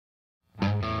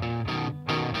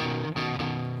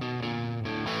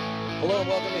Hello and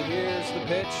welcome to Here's the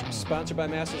Pitch, sponsored by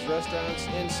Masses Restaurants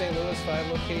in St. Louis,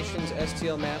 5 locations.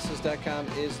 STLmasses.com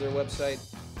is their website.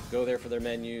 Go there for their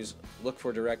menus. Look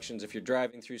for directions. If you're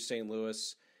driving through St.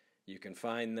 Louis, you can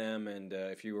find them. And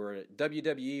if you were a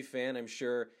WWE fan, I'm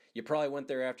sure you probably went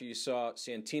there after you saw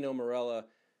Santino Marella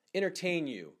entertain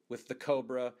you with the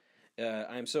Cobra.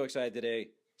 I'm so excited today.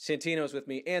 Santino's with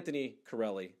me. Anthony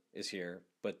Corelli is here.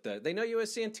 But they know you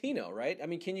as Santino, right? I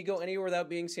mean, can you go anywhere without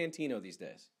being Santino these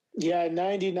days? Yeah,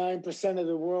 99% of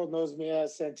the world knows me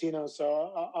as Santino,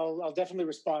 so I'll definitely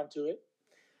respond to it.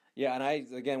 Yeah,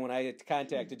 and when I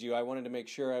contacted you, I wanted to make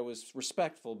sure I was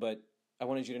respectful, but I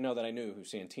wanted you to know that I knew who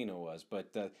Santino was.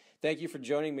 But thank you for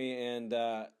joining me, and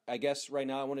I guess right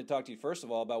now I want to talk to you first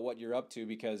of all about what you're up to,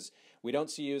 because we don't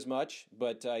see you as much,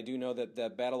 but I do know that the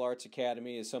Battle Arts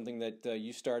Academy is something that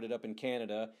you started up in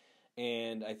Canada,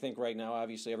 and I think right now,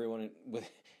 obviously, everyone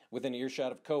within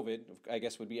earshot of COVID, I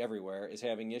guess would be everywhere, is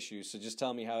having issues. So just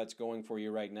tell me how it's going for you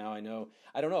right now. I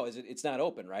don't know, it's not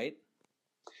open, right?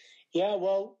 Yeah,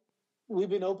 well, we've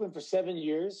been open for 7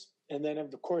 years. And then,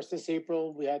 of course, this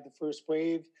April, we had the first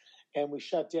wave and we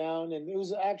shut down. And it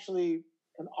was actually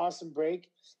an awesome break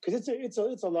because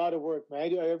it's a lot of work, man. I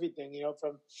do everything,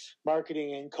 from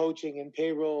marketing and coaching and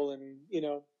payroll and,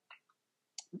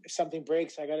 if something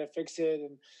breaks, I got to fix it.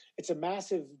 And it's a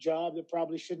massive job that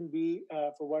probably shouldn't be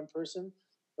for one person,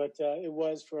 but it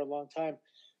was for a long time.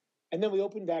 And then we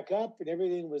opened back up and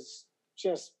everything was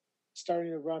just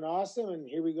starting to run awesome. And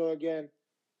here we go again,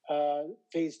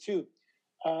 phase two.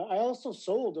 I also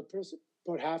sold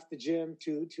about half the gym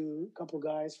to a couple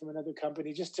guys from another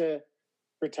company just to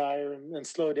retire and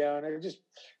slow down.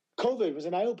 COVID was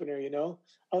an eye opener,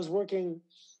 I was working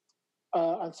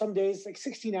on some days, like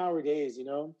 16-hour days,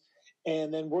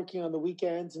 and then working on the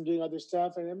weekends and doing other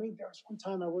stuff. And I mean, there was one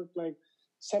time I worked like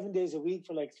 7 days a week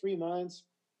for like 3 months.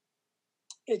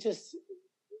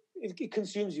 It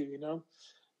consumes you,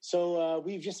 So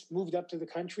we've just moved up to the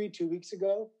country 2 weeks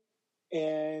ago,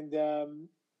 and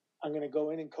I'm going to go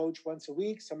in and coach once a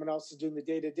week. Someone else is doing the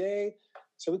day-to-day.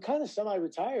 So we kind of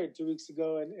semi-retired 2 weeks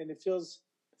ago, and it feels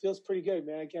pretty good,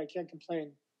 man. I can't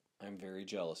complain. I'm very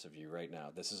jealous of you right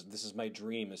now. This is my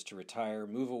dream, is to retire,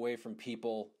 move away from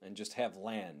people, and just have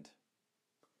land.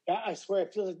 I swear,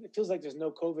 it feels like there's no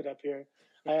COVID up here.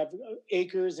 I have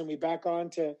acres, and we back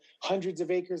on to hundreds of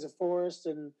acres of forest,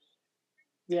 and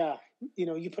yeah,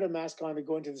 you put a mask on to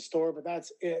go into the store, but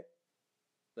that's it.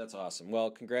 That's awesome.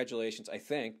 Well, congratulations,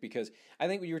 because I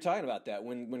think you were talking about that.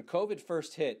 When COVID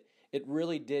first hit, it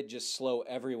really did just slow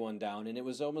everyone down, and it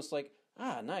was almost like,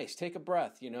 nice, take a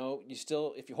breath, you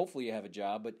still, hopefully you have a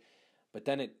job, but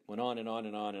then it went on and on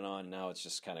and on and on, and now it's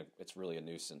just it's really a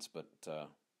nuisance, but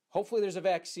hopefully there's a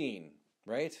vaccine,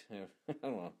 right? I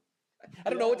don't know. I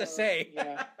don't know what to say.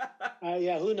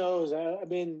 Yeah, who knows? I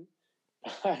mean,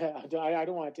 I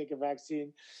don't want to take a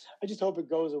vaccine. I just hope it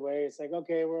goes away. It's like,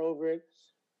 okay, we're over it.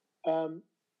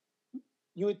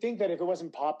 You would think that if it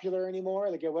wasn't popular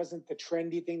anymore, like it wasn't the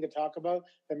trendy thing to talk about,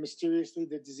 that mysteriously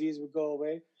the disease would go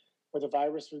away or the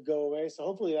virus would go away. So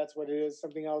hopefully that's what it is.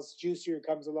 Something else juicier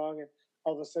comes along and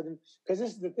all of a sudden, because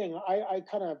this is the thing, I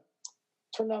kind of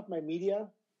turned off my media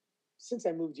since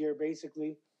I moved here,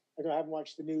 basically. I haven't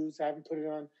watched the news. I haven't put it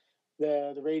on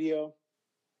the radio.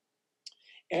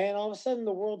 And all of a sudden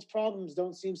the world's problems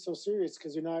don't seem so serious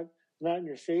because you're not in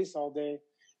your face all day.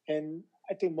 And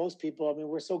I think most people,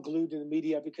 we're so glued to the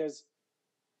media because,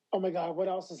 oh my God, what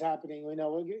else is happening?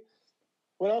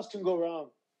 What else can go wrong?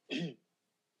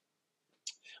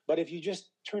 But if you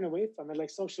just turn away from it, like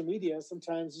social media,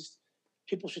 sometimes just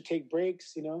people should take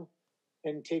breaks,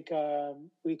 and take, what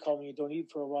do you call when you don't eat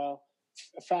for a while?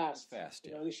 A fast. Fast,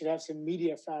 yeah. They should have some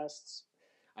media fasts.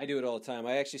 I do it all the time.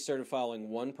 I actually started following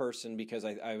one person because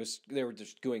they were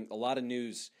just doing a lot of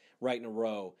news right in a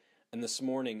row. And this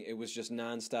morning, it was just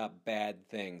nonstop bad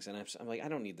things, and I'm like, I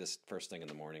don't need this first thing in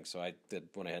the morning. So I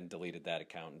went ahead and deleted that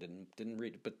account and didn't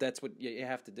read it. But that's what you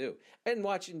have to do, and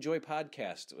enjoy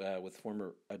podcasts with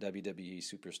former WWE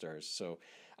superstars. So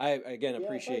I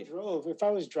appreciate. If I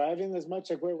was driving as much,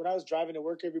 like when I was driving to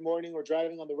work every morning or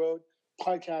driving on the road,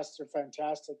 podcasts are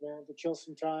fantastic, man. To kill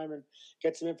some time and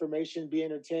get some information, be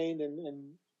entertained, and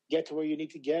get to where you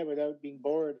need to get without being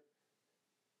bored.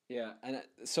 Yeah, and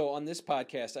so on this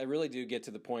podcast, I really do get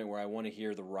to the point where I want to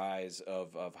hear the rise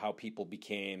of how people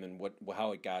became and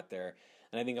how it got there.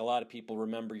 And I think a lot of people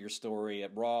remember your story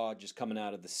at Raw, just coming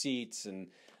out of the seats, and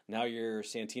now you're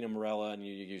Santino Marella and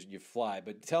you fly.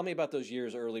 But tell me about those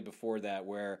years early before that.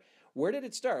 Where did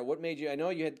it start? What made you? I know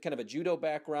you had kind of a judo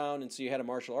background, and so you had a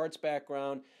martial arts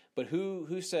background. But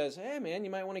who says, hey, man, you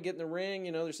might want to get in the ring.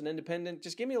 You know, there's an independent.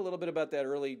 Just give me a little bit about that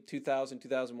early 2000,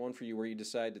 2001 for you where you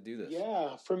decided to do this.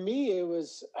 Yeah, for me, it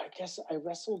was, I guess I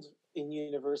wrestled in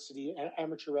university,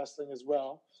 amateur wrestling as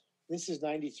well. This is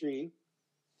 93.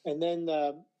 And then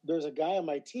there's a guy on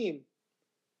my team,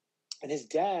 and his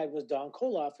dad was Don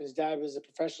Koloff. His dad was a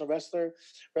professional wrestler,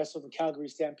 wrestled in Calgary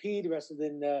Stampede, wrestled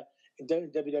in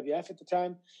WWF at the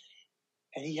time.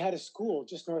 And he had a school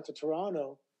just north of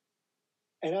Toronto.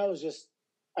 And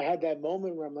I had that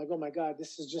moment where I'm like, oh my God,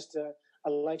 this is just a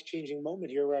life-changing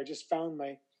moment here where I just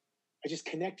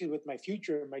connected with my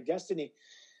future and my destiny.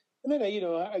 And then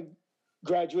I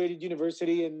graduated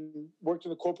university and worked in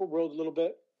the corporate world a little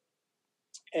bit.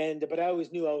 But I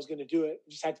always knew I was going to do it. It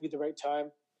just had to be the right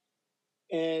time.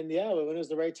 And yeah, when it was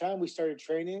the right time, we started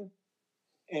training.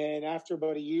 And after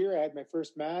about a year, I had my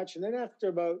first match. And then after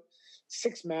about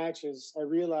 6 matches, I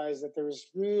realized that there was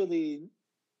really,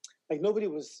 like, nobody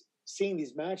was seeing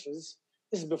these matches.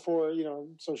 This is before,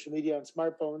 social media and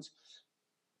smartphones.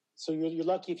 So you're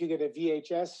lucky if you get a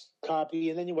VHS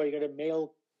copy, and then you got a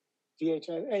mail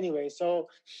VHS. Anyway, so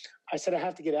I said, I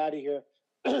have to get out of here.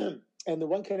 And the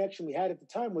one connection we had at the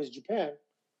time was Japan.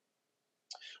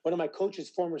 One of my coach's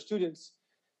former students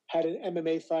had an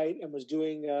MMA fight and was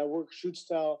doing work shoot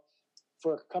style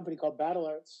for a company called Battle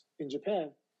Arts in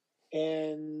Japan.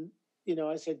 And,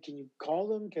 I said, can you call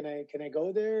them? Can I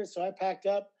go there? So I packed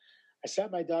up. I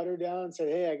sat my daughter down and said,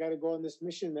 hey, I got to go on this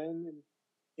mission, man.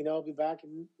 And, I'll be back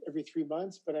in every 3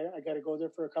 months, but I got to go there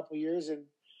for a couple of years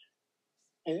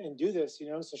and do this,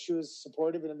 So she was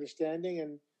supportive and understanding,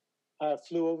 and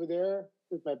flew over there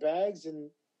with my bags and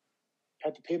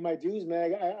had to pay my dues,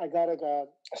 man. I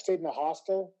stayed in a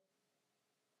hostel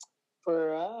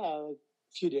for a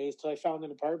few days till I found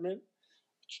an apartment.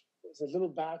 It was a little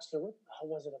bachelor. How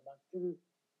was it a month? Maybe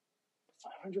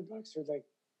 $500 or like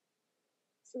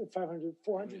 500,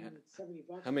 470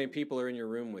 bucks. How many people are in your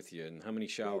room with you, and how many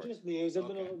showers? Just me. It was a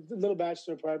little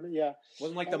bachelor apartment. Yeah.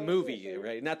 Wasn't like the movie,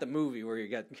 right? Not the movie where you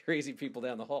got crazy people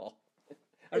down the hall.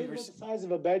 It was the size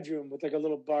of a bedroom with like a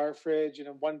little bar fridge and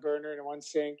one burner and one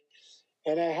sink.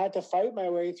 And I had to fight my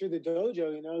way through the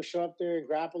dojo, show up there and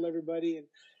grapple everybody.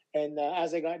 And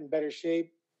as I got in better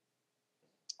shape,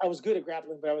 I was good at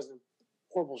grappling, but I was in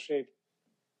horrible shape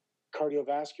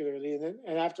cardiovascularly.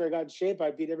 And after I got in shape,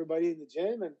 I beat everybody in the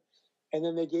gym. And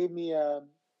then they gave me an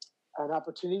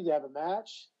opportunity to have a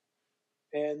match.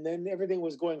 And then everything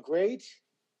was going great.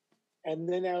 And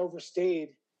then I overstayed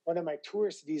one of my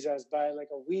tourist visas by like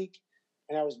a week,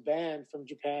 and I was banned from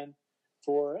Japan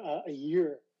for a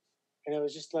year. And I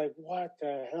was just like, what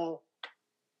the hell?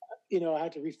 I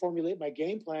had to reformulate my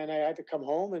game plan. I had to come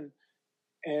home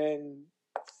and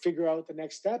figure out the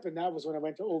next step. And that was when I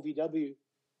went to OVW.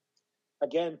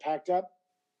 Again, packed up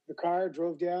the car,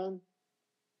 drove down,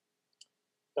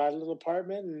 got a little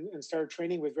apartment, and started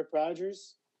training with Rip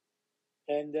Rogers.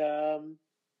 And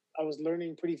I was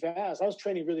learning pretty fast. I was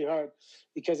training really hard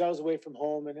because I was away from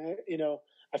home. And,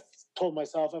 I told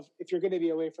myself, if you're going to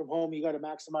be away from home, you got to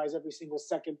maximize every single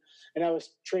second. And I was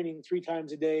training 3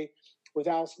 times a day with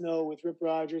Al Snow, with Rip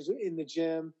Rogers in the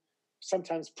gym,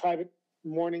 sometimes private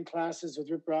morning classes with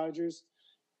Rip Rogers.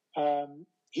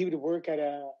 He would work at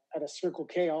a Circle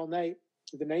K all night,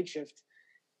 the night shift.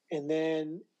 And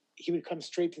then he would come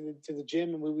straight to the gym,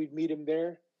 and we would meet him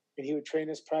there. And he would train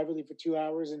us privately for 2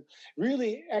 hours, and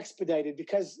really expedited,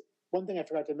 because one thing I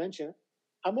forgot to mention,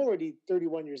 I'm already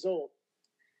 31 years old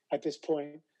at this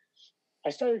point. I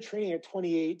started training at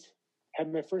 28,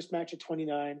 had my first match at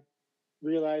 29,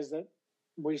 realized that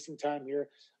I'm wasting time here.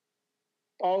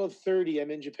 All of 30,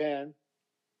 I'm in Japan,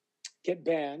 get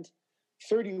banned.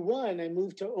 31, I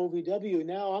moved to OVW.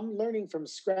 Now I'm learning from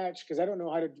scratch because I don't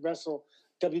know how to wrestle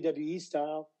WWE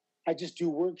style. I just do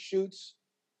work shoots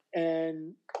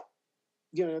and,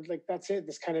 like that's it,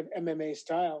 this kind of MMA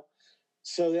style.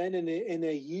 So then in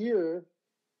a year,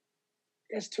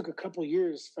 I guess it took a couple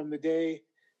years from the day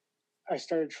I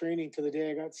started training to the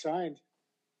day I got signed.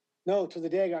 No, to the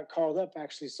day I got called up,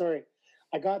 actually. Sorry.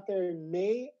 I got there in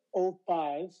May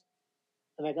 05,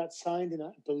 and I got signed in,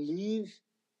 I believe,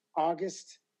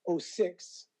 August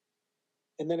 06.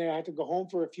 And then I had to go home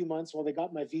for a few months while they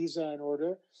got my visa in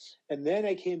order. And then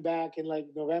I came back in like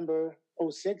November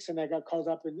 06, and I got called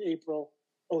up in April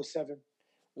 07.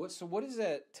 What is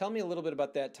that? Tell me a little bit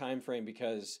about that time frame,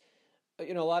 because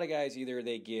a lot of guys, either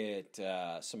they get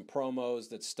some promos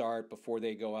that start before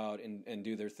they go out and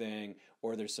do their thing,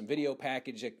 or there's some video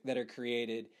package that are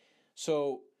created.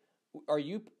 So are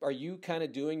you kind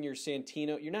of doing your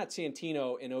Santino? You're not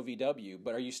Santino in OVW,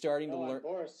 but are you starting to learn? Of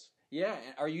course. Yeah,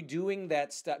 are you doing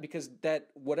that stuff? Because that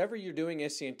whatever you're doing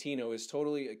as Santino is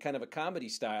totally kind of a comedy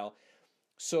style.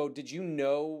 So did you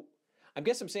know? I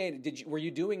guess I'm saying, were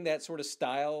you doing that sort of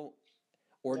style,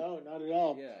 or No, not at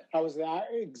all. yeah, I was the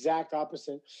exact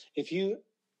opposite. If you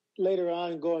later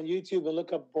on go on YouTube and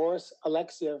look up Boris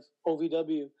Alexiev,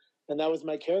 OVW, and that was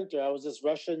my character. I was this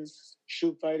Russian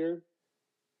shoot fighter,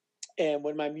 and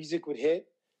when my music would hit,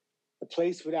 the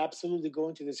place would absolutely go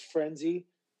into this frenzy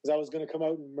because I was going to come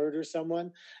out and murder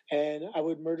someone. And I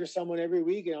would murder someone every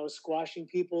week, and I was squashing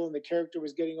people, and the character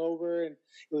was getting over, and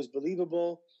it was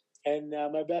believable. And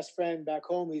my best friend back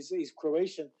home, he's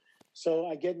Croatian. So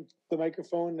I get the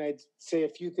microphone and I'd say a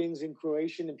few things in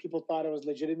Croatian, and people thought I was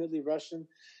legitimately Russian.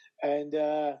 And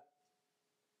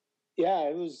yeah,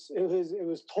 it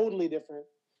was totally different.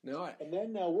 no, And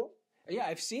then yeah,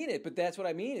 I've seen it, but that's what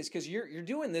I mean is because you're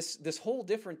doing this whole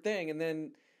different thing, and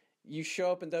then you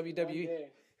show up in WWE.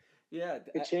 Yeah,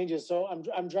 it changes. So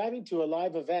I'm driving to a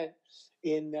live event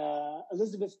in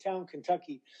Elizabethtown,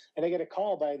 Kentucky, and I get a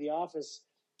call by the office,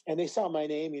 and they saw my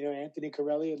name, Anthony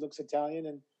Corelli. It looks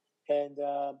Italian, and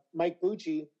Mike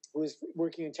Bucci, who was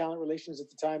working in talent relations at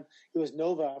the time, he was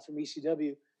Nova from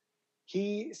ECW.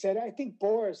 He said, "I think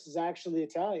Boris is actually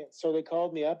Italian." So they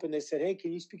called me up and they said, "Hey,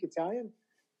 can you speak Italian?"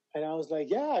 And I was like,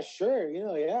 "Yeah, sure,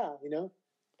 yeah.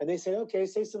 And they said, "Okay,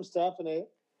 say some stuff." And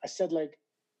I said like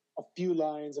a few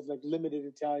lines of like limited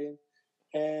Italian,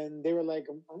 and they were like,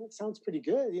 "Oh, that sounds pretty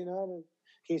good, Can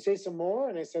you say some more?"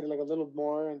 And I said like a little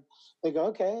more, and they go,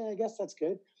 "Okay, I guess that's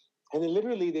good." And then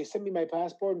literally they sent me my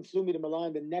passport and flew me to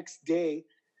Milan the next day,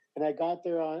 and I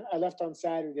left on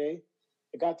Saturday,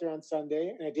 I got there on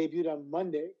Sunday, and I debuted on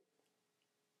Monday,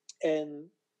 and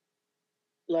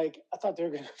like I thought they were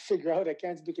going to figure out I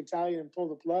can't speak Italian and pull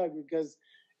the plug because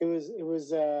it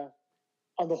was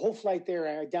on the whole flight there.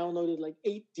 I downloaded like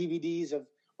 8 DVDs or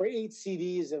 8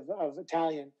 CDs of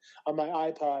Italian on my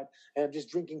iPod, and I'm just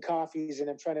drinking coffees and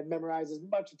I'm trying to memorize as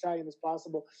much Italian as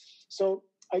possible. So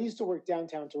I used to work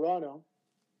downtown Toronto,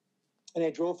 and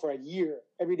I drove for a year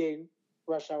every day,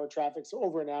 rush hour traffic, so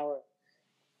over an hour.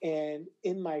 And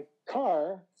in my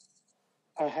car,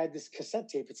 I had this cassette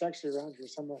tape. It's actually around here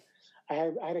somewhere. I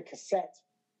had a cassette.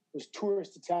 It was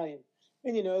Tourist Italian.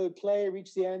 And, it would play,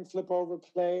 reach the end, flip over,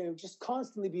 play. And it would just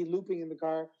constantly be looping in the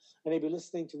car. And I'd be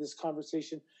listening to this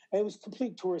conversation. And it was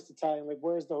complete Tourist Italian. Like,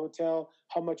 where's the hotel?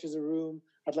 How much is a room?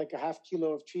 I'd like a half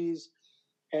kilo of cheese.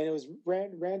 And it was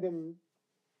random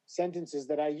sentences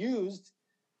that I used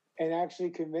and actually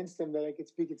convinced them that I could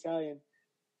speak Italian.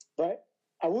 But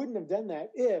I wouldn't have done that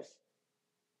if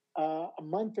a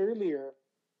month earlier,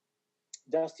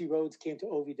 Dusty Rhodes came to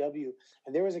OVW,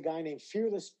 and there was a guy named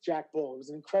Fearless Jack Bull. It was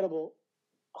an incredible,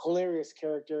 hilarious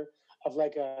character of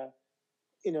like a,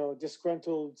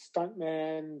 disgruntled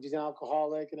stuntman. He's an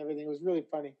alcoholic and everything. It was really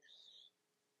funny.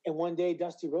 And one day,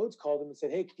 Dusty Rhodes called him and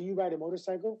said, "Hey, can you ride a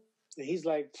motorcycle?" And he's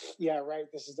like, "Yeah, right.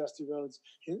 This is Dusty Rhodes."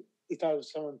 He thought it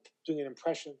was someone doing an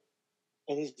impression.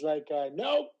 And he's like,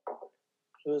 "No."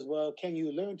 He goes, "Well, can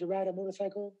you learn to ride a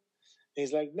motorcycle?" And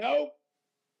he's like, "No."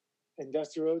 And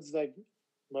Dusty Rhodes is like,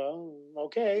 "Well,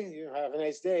 okay, have a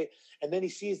nice day." And then he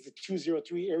sees the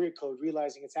 203 area code,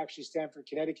 realizing it's actually Stamford,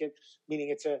 Connecticut, meaning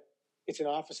it's an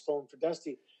office phone for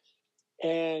Dusty.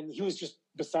 And he was just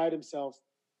beside himself.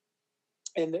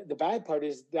 And the bad part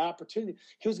is the opportunity.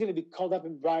 He was going to be called up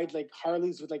and ride like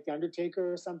Harleys with like the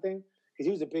Undertaker or something, because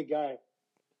he was a big guy.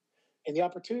 And the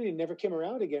opportunity never came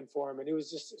around again for him. And it was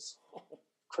just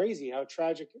crazy how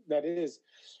tragic that is.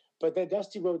 But then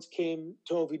Dusty Rhodes came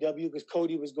to OVW because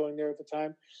Cody was going there at the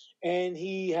time, and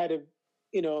he had a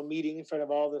meeting in front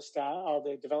of all the staff, all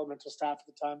the developmental staff at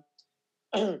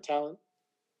the time, talent.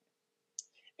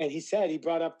 And he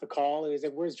brought up the call, and he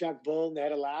said, "Where's Jack Bull?" And they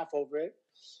had a laugh over it.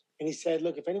 And he said,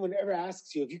 "Look, if anyone ever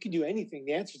asks you if you can do anything,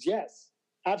 the answer is yes,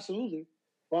 absolutely.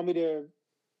 Want me to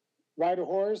ride a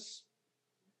horse,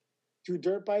 do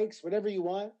dirt bikes, whatever you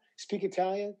want, speak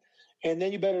Italian, and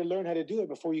then you better learn how to do it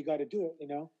before you got to do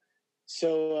it,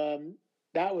 So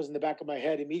that was in the back of my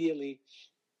head immediately.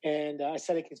 And I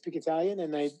said I can speak Italian,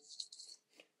 and I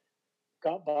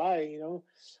got by,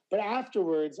 But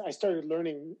afterwards, I started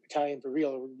learning Italian for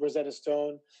real. Rosetta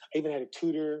Stone. I even had a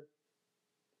tutor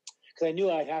because I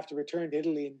knew I'd have to return to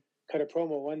Italy and cut a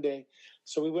promo one day.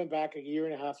 So we went back a year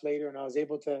and a half later, and I was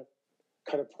able to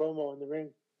cut a promo in the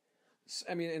ring.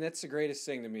 I mean, and that's the greatest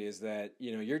thing to me is that,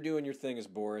 you're doing your thing as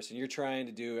Boris, and you're trying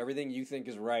to do everything you think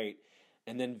is right.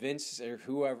 And then Vince, or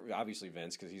whoever, obviously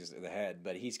Vince, because he's the head,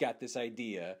 but he's got this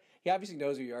idea. He obviously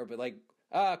knows who you are, but like,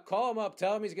 call him up,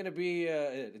 tell him he's going to be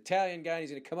an Italian guy, and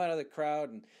he's going to come out of the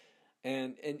crowd,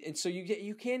 and so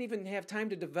you can't even have time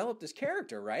to develop this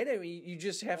character, right? I mean, you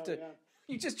just have to.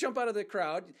 You just jump out of the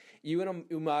crowd. You and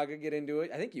Umaga get into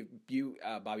it. I think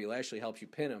Bobby Lashley helps you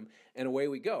pin him, and away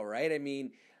we go. Right? I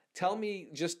mean, tell me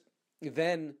just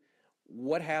then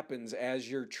what happens as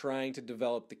you're trying to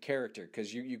develop the character,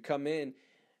 because you come in.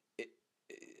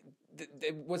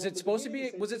 Was it supposed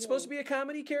to be a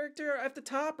comedy character at the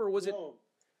top, or was it?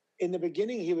 In the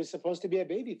beginning, he was supposed to be a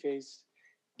babyface,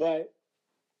 but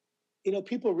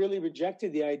people really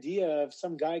rejected the idea of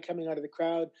some guy coming out of the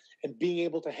crowd and being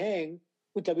able to hang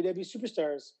with WWE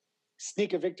superstars,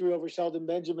 sneak a victory over Sheldon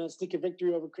Benjamin, sneak a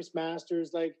victory over Chris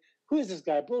Masters. Like, who is this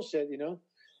guy? Bullshit,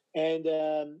 And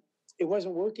it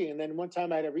wasn't working. And then one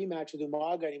time I had a rematch with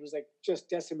Umaga, and he was like just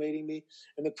decimating me.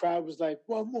 And the crowd was like,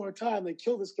 one more time, like,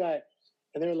 kill this guy.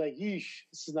 And they were like, yeesh,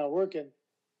 this is not working.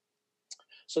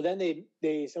 So then they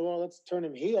said, well, let's turn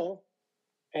him heel,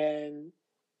 and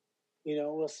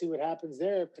we'll see what happens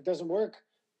there. If it doesn't work,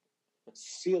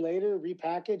 see you later,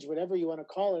 repackage, whatever you want to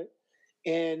call it.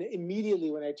 And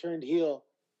immediately when I turned heel,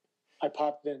 I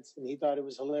popped Vince, and he thought it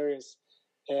was hilarious.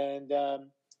 And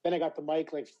then I got the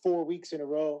mic like 4 weeks in a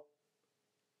row.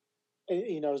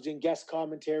 And, I was doing guest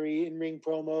commentary, in-ring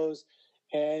promos,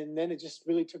 and then it just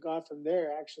really took off from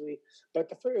there, actually.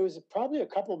 But it was probably a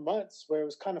couple months where it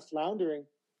was kind of floundering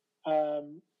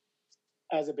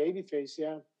as a babyface,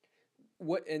 yeah.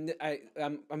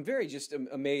 I'm very just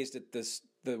amazed at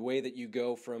the way that you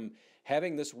go from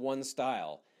having this one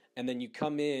style, and then you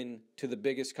come in to the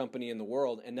biggest company in the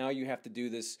world, and now you have to do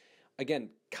this, again,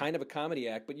 kind of a comedy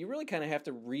act, but you really kind of have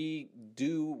to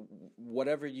redo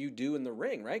whatever you do in the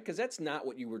ring, right? Because that's not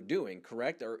what you were doing,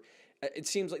 correct? Or it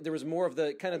seems like there was more of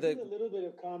the kind of I did a little bit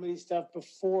of comedy stuff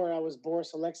before I was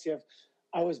Boris Alexiev.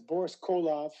 I was Boris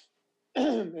Koloff,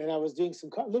 and I was doing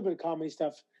a little bit of comedy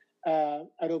stuff at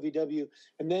OVW.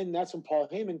 And then that's when Paul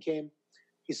Heyman came.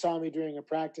 He saw me during a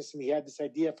practice, and he had this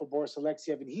idea for Boris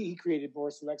Alexiev, and he created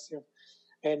Boris Alexiev.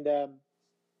 And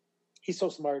he's so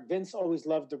smart. Vince always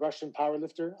loved the Russian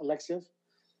powerlifter, Alexiev.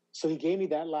 So he gave me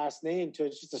that last name to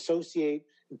just associate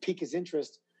and pique his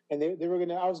interest. And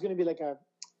I was going to be like a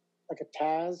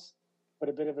Taz, but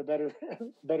a bit of a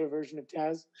better version of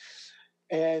Taz.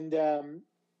 And,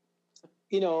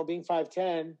 being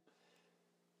 5'10",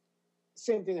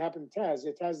 same thing happened to Taz.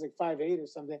 Yeah, Taz is like 5'8" or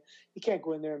something. You can't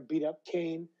go in there and beat up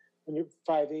Kane when you're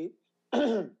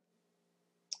 5'8".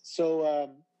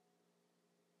 So,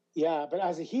 yeah, but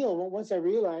as a heel, once I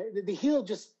realized, the heel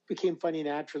just became funny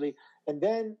naturally. And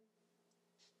then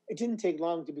it didn't take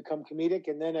long to become comedic.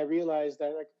 And then I realized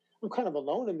that, like, I'm kind of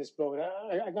alone in this boat.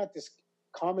 I got this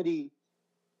comedy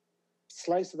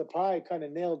slice of the pie kind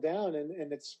of nailed down,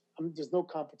 and there's no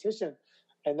competition.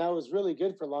 And that was really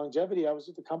good for longevity. I was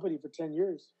with the company for 10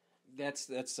 years.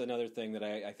 That's another thing that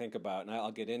I think about, and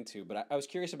I'll get into. But I was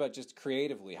curious about just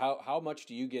creatively, how much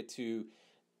do you get to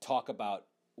talk about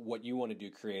what you want to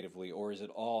do creatively, or is it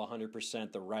all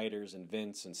 100% the writers and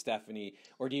Vince and Stephanie,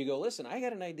 or do you go, listen, I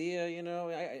got an idea,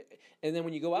 and then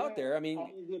when you go out there, I mean, all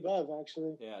of the above,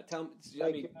 actually. Yeah, tell me.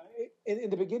 Like, in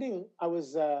the beginning, I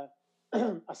was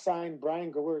assigned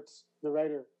Brian Gewirtz, the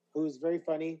writer, who's very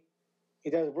funny. He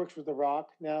works with The Rock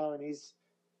now, and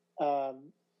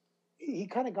he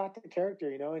kind of got the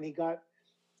character, and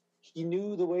he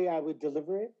knew the way I would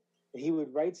deliver it. And he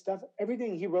would write stuff.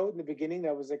 Everything he wrote in the beginning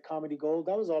that was like comedy gold,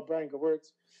 that was all Brian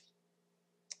Gewirtz.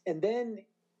 And then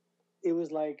it was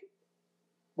like,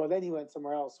 well, then he went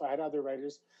somewhere else. So I had other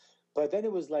writers. But then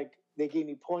it was like they gave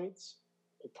me points,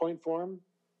 a point form,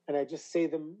 and I just say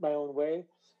them my own way.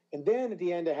 And then at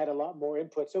the end, I had a lot more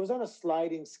input. So it was on a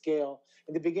sliding scale.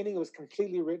 In the beginning, it was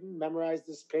completely written, memorize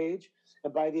this page.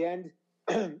 And by the end,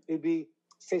 it'd be,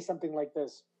 say something like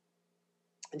this.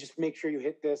 And just make sure you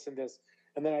hit this and this.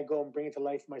 And then I go and bring it to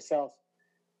life myself.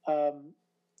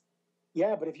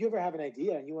 Yeah, but if you ever have an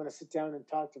idea and you want to sit down and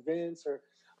talk to Vince or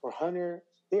Hunter,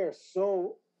 they are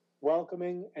so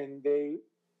welcoming, and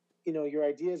your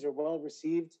ideas are well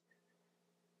received.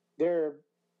 They're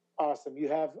awesome. You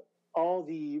have all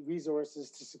the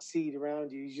resources to succeed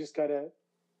around you. You just got to,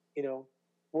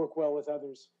 work well with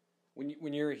others.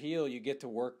 When you're a heel, you get to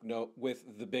work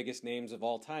with the biggest names of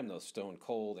all time, though. Stone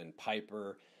Cold and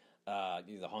Piper,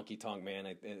 the Honky Tonk Man.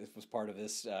 It was part of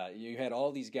this. You had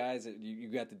all these guys that you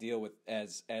got to deal with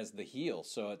as the heel.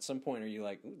 So at some point, are you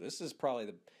like, this is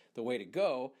probably the way to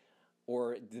go?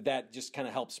 Or did that just kind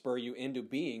of help spur you into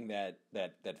being that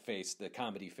face, the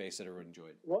comedy face that everyone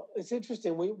enjoyed? Well, it's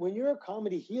interesting. When you're a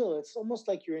comedy heel, it's almost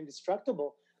like you're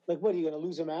indestructible. Like, what, are you going to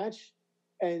lose a match?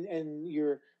 And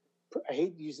I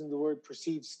hate using the word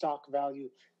perceived stock value,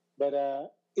 but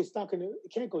it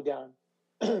can't go down.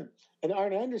 And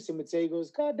Arn Anderson would say, he goes,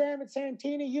 God damn it,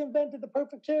 Santini, you invented the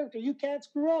perfect character. You can't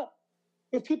screw up.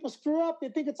 If people screw up, they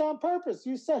think it's on purpose.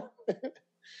 You said,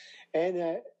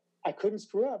 and I couldn't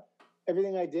screw up.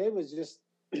 Everything I did was just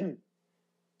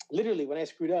literally when I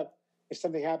screwed up. If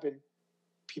something happened,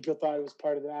 people thought it was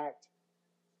part of the act.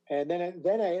 And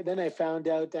then I found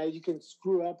out that you can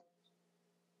screw up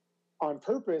on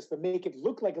purpose, but make it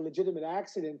look like a legitimate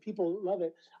accident. People love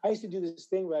it. I used to do this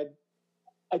thing where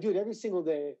I do it every single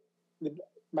day.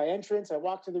 My entrance, I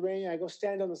walk to the ring, I go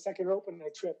stand on the second rope, and I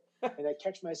trip, and I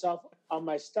catch myself on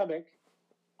my stomach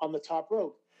on the top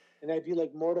rope, and I'd be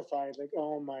like mortified, like,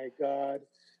 oh my god,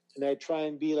 and I'd try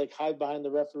and be like hide behind the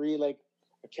referee, like,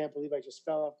 I can't believe I just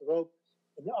fell off the rope,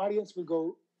 and the audience would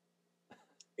go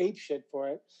ape shit for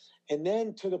it, and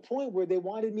then to the point where they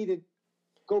wanted me to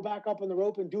go back up on the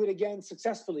rope and do it again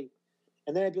successfully.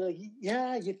 And then I'd be like,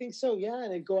 yeah, you think so? Yeah.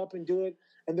 And I'd go up and do it.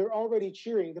 And they're already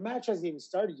cheering. The match hasn't even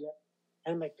started yet.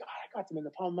 And I'm like, God, I got them in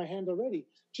the palm of my hand already,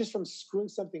 just from screwing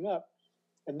something up.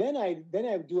 And then I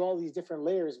would do all these different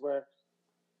layers where,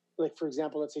 like, for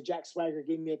example, let's say Jack Swagger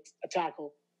gave me a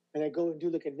tackle, and I'd go and do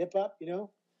like a nip up,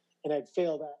 and I'd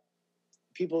fail that.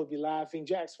 People would be laughing.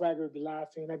 Jack Swagger would be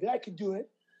laughing. And I'd be, I could do it.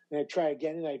 And I'd try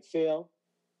again, and I'd fail.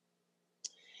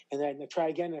 And then I try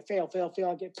again, and I fail.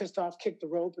 I get pissed off, kick the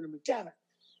rope, and I'm like, damn it.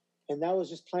 And that was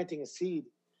just planting a seed.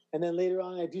 And then later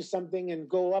on, I do something and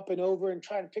go up and over and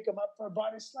try to pick him up for a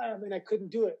body slam, and I couldn't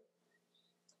do it.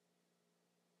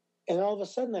 And all of a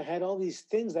sudden, I had all these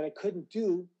things that I couldn't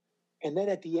do. And then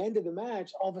at the end of the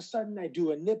match, all of a sudden, I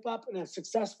do a nip up, and I'm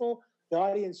successful. The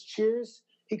audience cheers.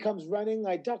 He comes running.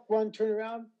 I duck, run, turn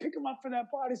around, pick him up for that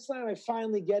body slam. I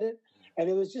finally get it. And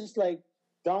it was just like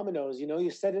dominoes, you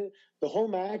set it the whole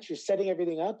match, you're setting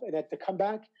everything up, and at the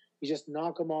comeback, you just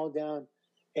knock them all down.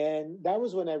 And that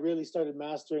was when I really started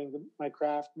mastering my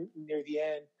craft near the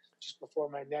end, just before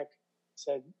my neck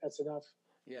said, that's enough.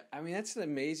 Yeah, I mean, it's an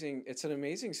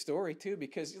amazing story too,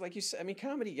 because like you said, I mean,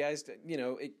 comedy guys,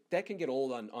 that can get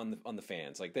old on the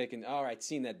fans. Like they can, all right,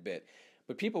 seen that bit,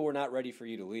 but people were not ready for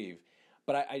you to leave.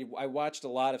 But I watched a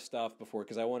lot of stuff before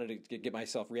because I wanted to get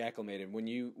myself reacclimated. When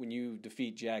you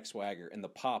defeat Jack Swagger and the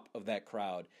pop of that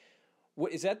crowd,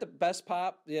 is that the best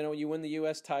pop? You win the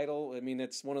U.S. title. I mean,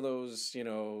 it's one of those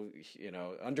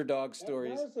underdog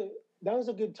stories. That was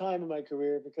a good time in my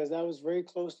career because I was very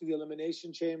close to the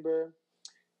Elimination Chamber.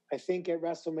 I think at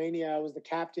WrestleMania I was the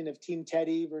captain of Team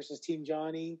Teddy versus Team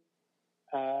Johnny.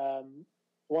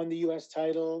 Won the U.S.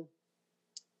 title.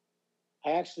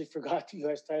 I actually forgot the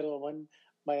U.S. title and won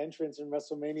my entrance in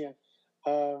WrestleMania.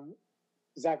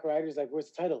 Zack Ryder's like, where's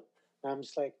the title? And I'm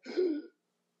just like,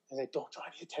 and I don't draw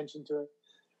any attention to it.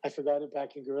 I forgot it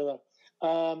back in Gorilla.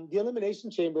 The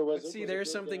Elimination Chamber was... But see,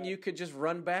 there's something you could just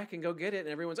run back and go get it, and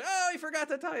everyone's like, oh, you forgot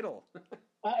the title.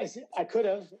 I could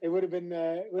have. It would have been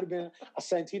a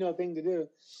Santino thing to do.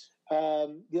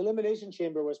 The Elimination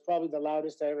Chamber was probably the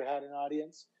loudest I ever had an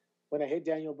audience. When I hit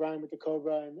Daniel Bryan with the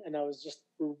Cobra, and I was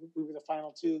we were the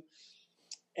final two.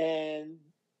 And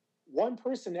one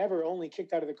person ever only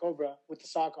kicked out of the Cobra with the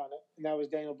sock on it, and that was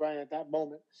Daniel Bryan at that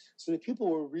moment. So the people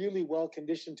were really well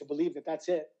conditioned to believe that that's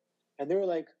it. And they were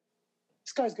like,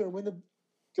 this guy's going to win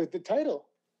the title.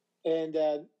 And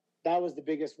that was the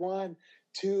biggest one.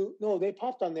 Two, no, they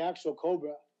popped on the actual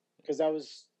Cobra because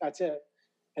that's it.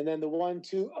 And then the 1,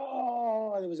 2,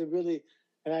 it was a really,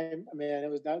 and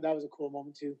that was a cool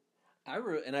moment too.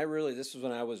 This was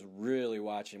when I was really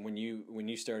watching when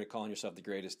you started calling yourself the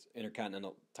greatest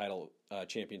Intercontinental title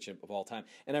championship of all time,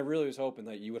 and I really was hoping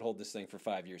that you would hold this thing for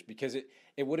 5 years because it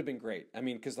would have been great. I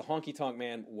mean, because the Honky Tonk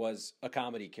Man was a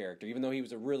comedy character, even though he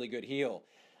was a really good heel.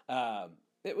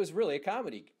 It was really a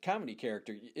comedy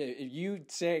character. You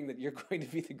saying that you're going to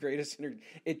be the greatest,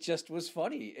 it just was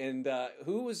funny. And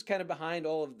who was kind of behind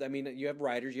all of? I mean, you have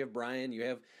writers, you have Brian, you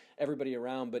have everybody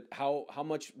around, but how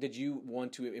much did you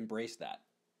want to embrace that?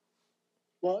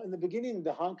 Well, in the beginning,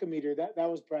 the Honkometer, that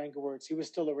was Brian Gewirtz. He was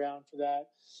still around for that.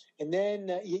 And then,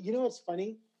 what's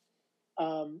funny?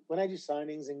 When I do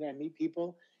signings and I meet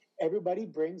people, everybody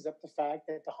brings up the fact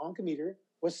that the Honkometer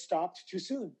was stopped too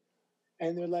soon.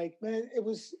 And they're like, man,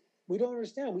 we don't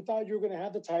understand. We thought you were going to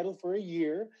have the title for a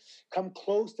year, come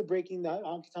close to breaking the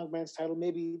Honky Tonk Man's title,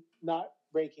 maybe not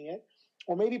breaking it,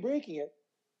 or maybe breaking it.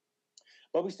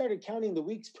 But we started counting the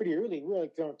weeks pretty early. We were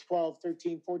like 12,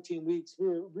 13, 14 weeks. We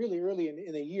were really early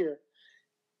in the year.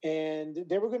 And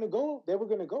they were going to go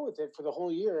with it for the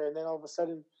whole year. And then all of a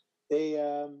sudden they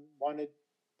wanted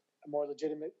a more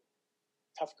legitimate,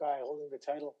 tough guy holding the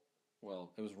title.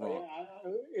 Well, it was Oh, wrong.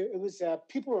 yeah, it was.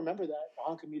 People remember that the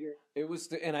honkometer. It was,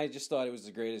 and I just thought it was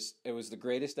the greatest. It was the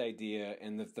greatest idea,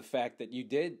 and the fact that you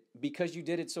did, because you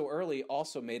did it so early,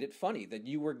 also made it funny that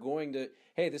you were going to.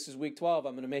 Hey, this is week 12.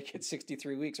 I'm going to make it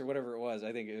 63 weeks or whatever it was.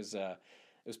 I think it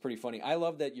was pretty funny. I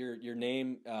love that your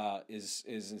name is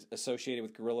associated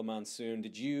with Gorilla Monsoon.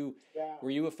 Yeah,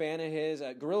 Were you a fan of his?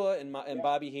 Gorilla and yeah.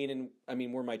 Bobby Heenan. I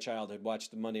mean, were my childhood.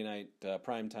 Watched the Monday night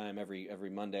prime time every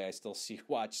Monday. I still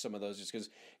watch some of those just because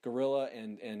Gorilla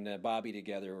and Bobby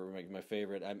together were my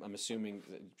favorite. I'm assuming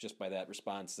just by that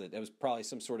response that it was probably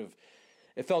some sort of.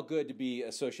 It felt good to be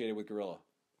associated with Gorilla.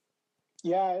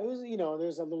 Yeah, it was.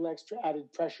 There's a little extra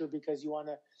added pressure because you want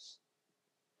to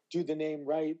do the name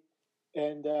right.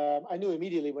 And I knew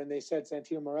immediately when they said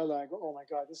Santino Marella, I go, oh my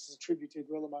God, this is a tribute to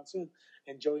Gorilla Monsoon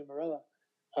and Joey Marella.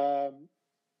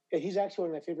 And he's actually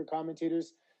one of my favorite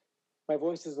commentators. My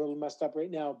voice is a little messed up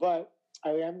right now, but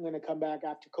I am going to come back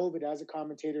after COVID as a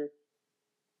commentator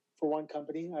for one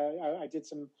company. I did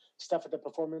some stuff at the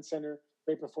Performance Center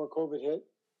right before COVID hit.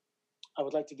 I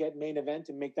would like to get Main Event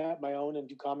and make that my own and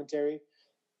do commentary.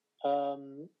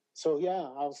 So yeah,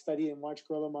 I'll study and watch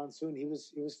Gorilla Monsoon. He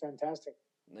was fantastic.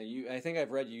 Now I think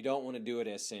I've read you don't want to do it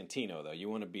as Santino though. You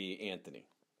want to be Anthony.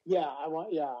 Yeah, I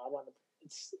want to.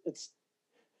 It's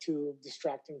too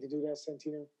distracting to do that,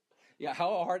 Santino. Yeah,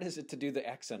 how hard is it to do the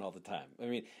accent all the time? I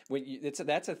mean, when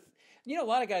a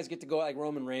lot of guys get to go like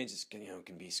Roman Reigns,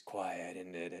 can be quiet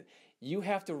and you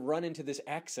have to run into this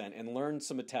accent and learn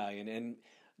some Italian and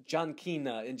John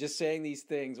Cena and just saying these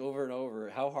things over and over.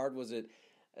 How hard was it?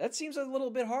 That seems a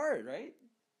little bit hard, right?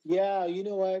 Yeah, you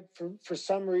know what? For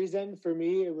some reason, for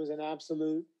me, it was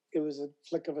a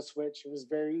flick of a switch. It was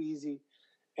very easy.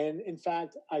 And in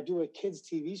fact, I do a kids'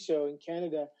 TV show in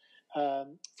Canada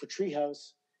for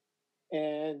Treehouse.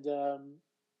 And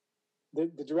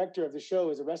the director of the show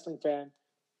is a wrestling fan.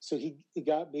 So he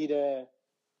got me to,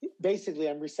 basically,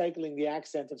 I'm recycling the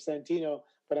accent of Santino,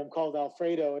 but I'm called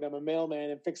Alfredo and I'm a mailman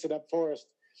and Fix It Up Forrest.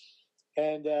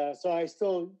 And so I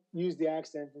still use the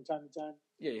accent from time to time.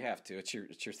 Yeah, you have to. It's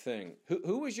your thing.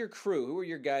 Who was your crew? Who were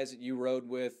your guys that you rode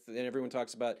with? And everyone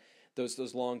talks about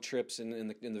those long trips in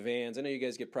the vans. I know you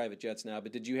guys get private jets now,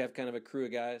 but did you have kind of a crew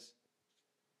of guys?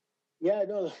 Yeah,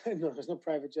 no, there's no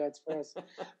private jets for us.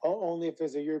 Only if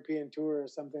there's a European tour or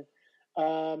something.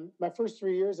 My first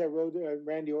 3 years, I rode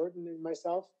Randy Orton and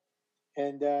myself,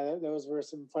 and those were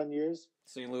some fun years.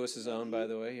 St. Louis is owned, by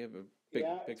the way. You have a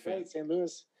big fan. Right, St.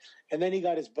 Louis. And then he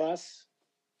got his bus,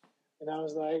 and I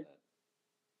was like,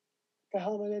 what the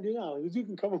hell am I going to do now? You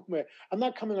can come with me. I'm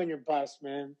not coming on your bus,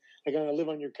 man. I'm going to live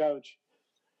on your couch.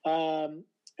 And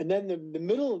then the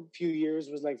middle few years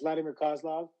was like Vladimir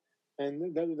Kozlov,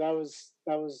 and that was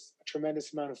a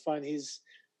tremendous amount of fun. He's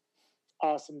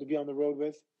awesome to be on the road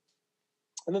with.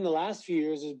 And then the last few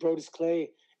years was Brodus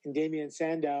Clay and Damian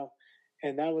Sandow,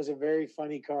 and that was a very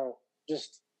funny car.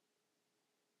 Just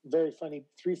very funny.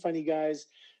 3 funny guys,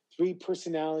 3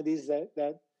 personalities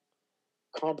that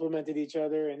complemented each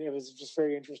other, and it was just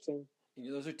very interesting.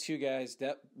 Those are 2 guys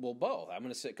that, well, both. I'm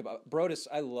going to say about Brodus.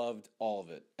 I loved all of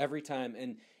it every time,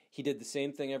 and he did the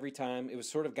same thing every time. It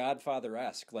was sort of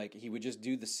Godfather-esque. Like he would just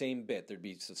do the same bit. There'd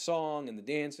be the song and the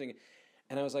dancing,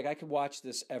 and I was like, I could watch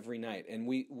this every night, and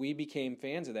we became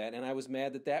fans of that. And I was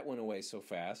mad that went away so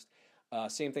fast.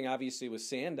 Same thing, obviously, with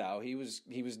Sandow. He was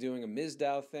doing a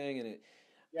Mizdow thing, and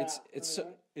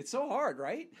it's so hard,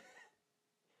 right?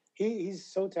 He's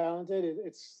so talented.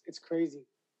 It's crazy.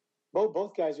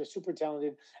 Both guys are super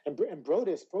talented, and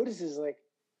Brodus is like,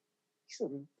 he's a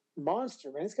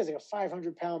monster, man. This guy's like a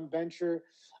 500-pound bencher.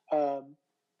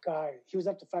 God, he was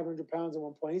up to 500 pounds at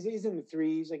one point. He's in the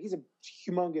threes. Like, he's a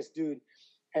humongous dude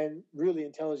and really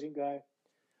intelligent guy.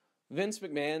 Vince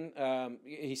McMahon,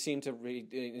 he seemed to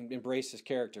embrace his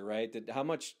character, right? How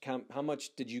much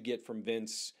did you get from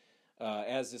Vince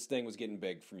as this thing was getting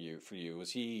big for you?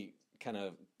 Was he kind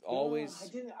of always? I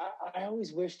didn't. I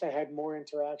always wished I had more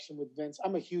interaction with Vince.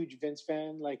 I'm a huge Vince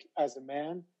fan, like as a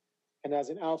man, and as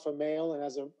an alpha male, and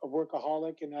as a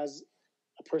workaholic, and as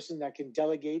a person that can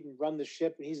delegate and run the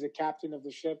ship. And he's the captain of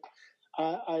the ship.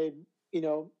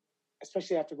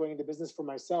 Especially after going into business for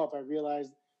myself, I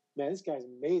realized, man, this guy's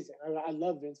amazing. I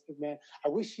love Vince McMahon. I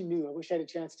wish he knew. I wish I had a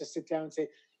chance to sit down and say,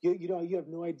 you have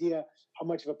no idea how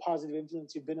much of a positive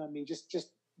influence you've been on me,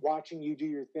 just watching you do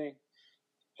your thing.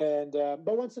 And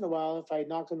but once in a while, if I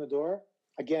knocked on the door,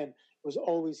 again, it was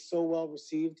always so well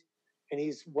received, and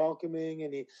he's welcoming,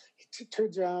 and he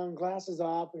turns around, glasses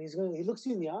off, and he looks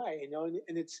you in the eye,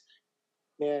 and it's,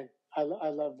 man, I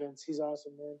love Vince. He's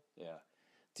awesome, man. Yeah.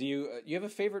 Do you have a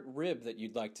favorite rib that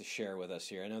you'd like to share with us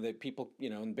here? I know that people,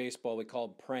 in baseball we call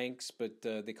them pranks, but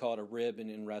they call it a rib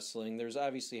in wrestling. There's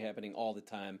obviously happening all the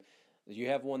time. Do you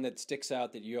have one that sticks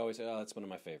out that you always say, oh, that's one of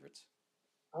my favorites?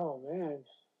 Oh man,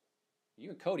 You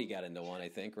and Cody got into one, I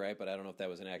think, right? But I don't know if that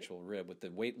was an actual rib with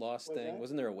the weight loss what's thing. that?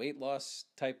 Wasn't there a weight loss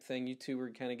type thing? You two were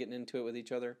kind of getting into it with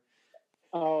each other.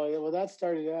 Oh yeah, well that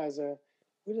started as a.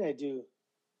 What did I do?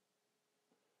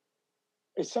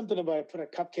 It's something about I put a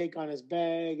cupcake on his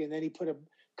bag, and then he put a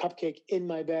cupcake in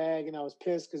my bag, and I was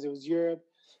pissed because it was Europe.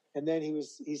 And then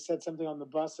he said something on the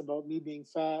bus about me being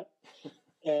fat,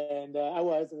 and I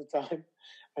was at the time,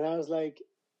 and I was like,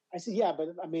 I said, yeah, but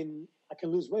I mean, I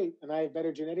can lose weight, and I have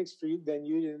better genetics for you than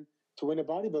you did to win a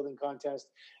bodybuilding contest.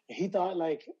 And he thought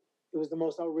like it was the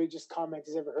most outrageous comment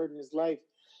he's ever heard in his life.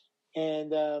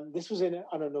 And this was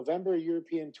on a November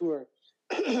European tour.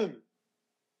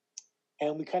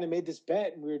 And we kind of made this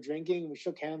bet, and we were drinking, we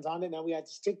shook hands on it. Now we had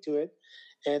to stick to it.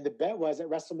 And the bet was at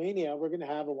WrestleMania, we're going to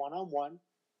have a one-on-one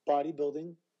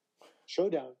bodybuilding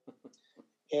showdown.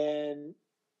 And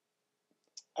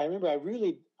I remember I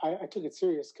took it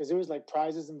serious because there was like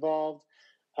prizes involved.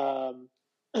 There's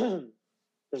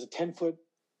a 10-foot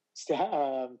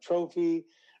trophy.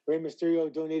 Rey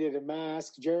Mysterio donated a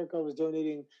mask. Jericho was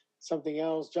donating something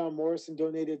else. John Morrison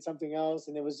donated something else.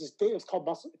 And it was called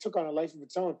Muscle. It took on a life of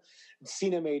its own.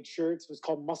 Cena made shirts. It was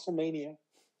called Muscle Mania.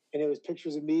 And it was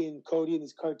pictures of me and Cody and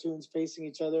these cartoons facing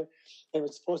each other. And it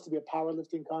was supposed to be a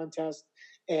powerlifting contest.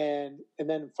 And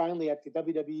then finally at the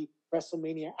WWE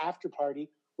WrestleMania after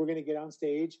party, we're going to get on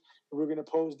stage and we're going to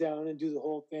pose down and do the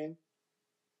whole thing.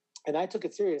 And I took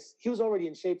it serious. He was already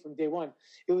in shape from day one.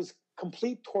 It was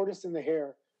complete tortoise in the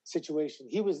hare situation.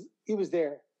 He was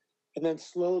there. And then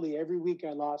slowly every week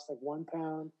I lost like 1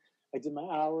 pound. I did my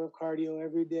hour of cardio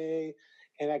every day,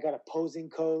 and I got a posing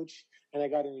coach, and I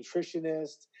got a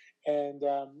nutritionist, and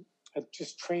I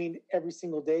just trained every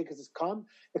single day because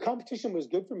the competition was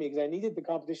good for me because I needed the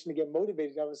competition to get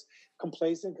motivated. I was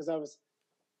complacent because I was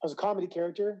a comedy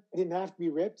character. I didn't have to be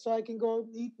ripped, so I can go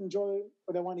eat, enjoy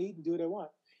what I want to eat, and do what I want.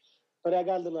 But I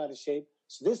got a little out of shape.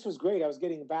 So this was great. I was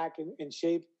getting back in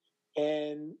shape.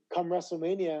 And come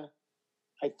WrestleMania,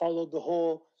 I followed the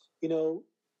whole, you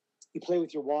play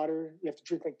with your water. You have to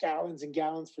drink like gallons and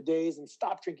gallons for days and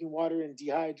stop drinking water and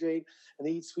dehydrate and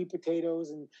eat sweet potatoes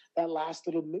and that last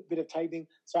little bit of tightening.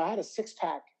 So I had a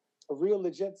 6-pack, a real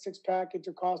legit 6-pack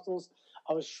intercostals.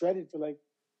 I was shredded for like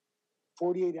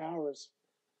 48 hours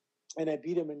and I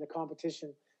beat him in the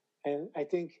competition. And I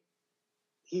think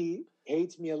he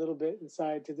hates me a little bit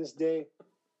inside to this day.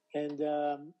 And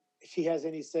if he has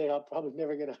any say, I'll probably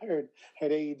never get hired at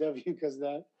AEW because of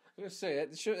that. I was going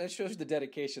to say, that shows the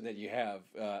dedication that you have.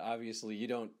 Obviously, you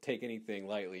don't take anything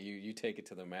lightly. You take it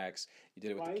to the max. You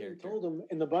did it with the character. I told him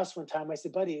in the bus one time, I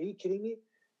said, buddy, are you kidding me?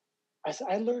 I said,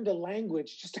 I learned a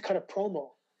language just to cut a promo.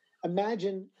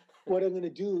 Imagine what I'm going to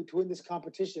do to win this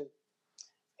competition.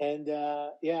 And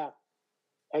I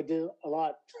did a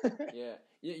lot. Yeah.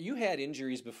 You had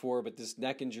injuries before, but this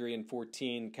neck injury in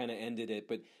 2014 kind of ended it.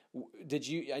 But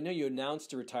I know you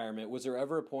announced a retirement. Was there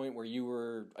ever a point where you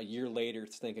were a year later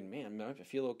thinking, man, I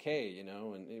feel okay,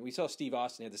 And we saw Steve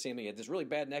Austin had the same thing. He had this really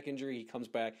bad neck injury. He comes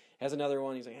back, has another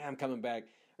one. He's like, I'm coming back.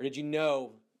 Or did you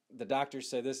know the doctor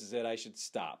said, this is it, I should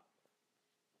stop?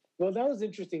 Well, that was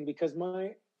interesting because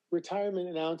my retirement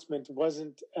announcement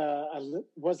wasn't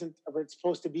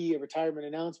supposed to be a retirement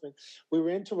announcement. We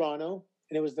were in Toronto,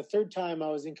 and it was the third time I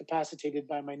was incapacitated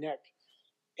by my neck.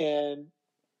 And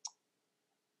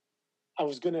I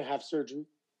was going to have surgery.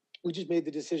 We just made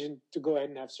the decision to go ahead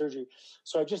and have surgery.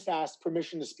 So I just asked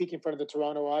permission to speak in front of the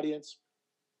Toronto audience.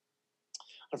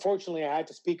 Unfortunately, I had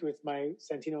to speak with my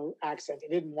Santino accent.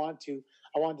 I didn't want to.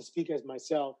 I wanted to speak as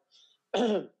myself.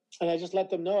 And I just let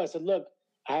them know. I said, look,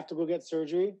 I have to go get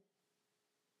surgery.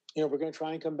 We're going to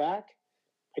try and come back.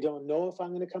 I don't know if I'm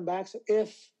going to come back. So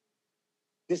if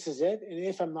this is it, and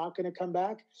if I'm not going to come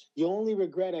back, the only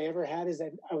regret I ever had is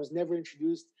that I was never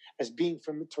introduced as being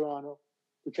from Toronto,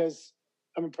 because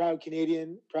I'm a proud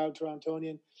Canadian, proud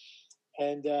Torontonian.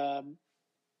 And a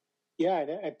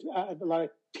lot of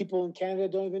people in Canada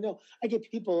don't even know. I get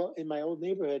people in my old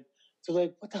neighborhood. So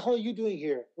like, what the hell are you doing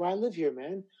here? Well, I live here,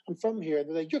 man. I'm from here. And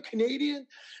they're like, you're Canadian?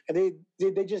 And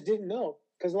they just didn't know.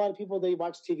 Because a lot of people, they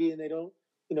watch TV and they don't,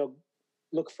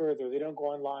 look further. They don't go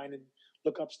online and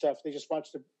look up stuff. They just watch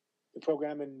the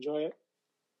program and enjoy it.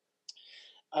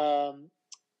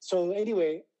 So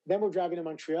anyway, then we're driving to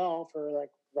Montreal for like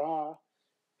Raw.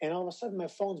 And all of a sudden my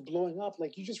phone's blowing up.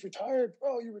 Like, you just retired,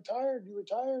 bro. You retired.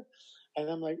 And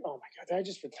I'm like, oh my God, did I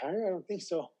just retire? I don't think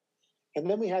so. And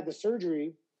then we had the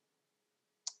surgery.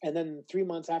 And then 3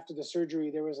 months after the surgery,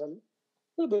 there was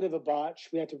little bit of a botch.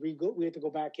 We had to go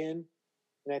back in,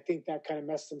 and I think that kind of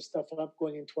messed some stuff up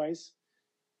going in twice.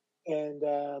 And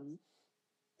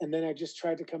then I just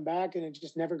tried to come back, and it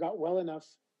just never got well enough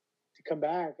to come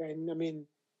back. And I mean,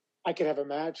 I could have a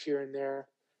match here and there,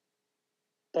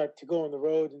 but to go on the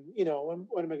road and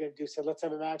what am I going to do? So let's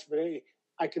have a match, but hey,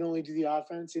 I can only do the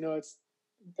offense. It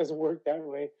doesn't work that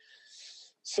way.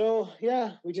 So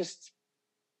yeah, we just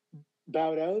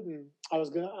bowed out, and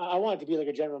I wanted to be like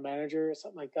a general manager or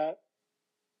something like that.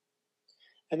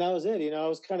 And that was it.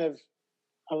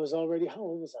 I was already, how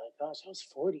old was I? Gosh, I was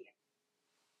 40.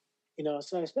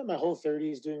 So I spent my whole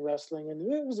 30s doing wrestling, and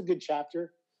it was a good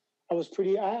chapter. I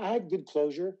had good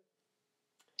closure.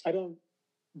 I don't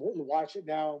watch it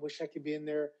now. I wish I could be in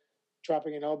there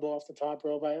dropping an elbow off the top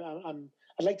rope. I'd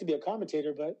like to be a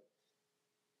commentator, but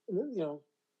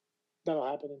that'll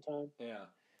happen in time. Yeah.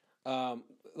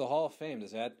 The Hall of Fame,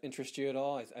 does that interest you at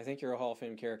all? I think you're a Hall of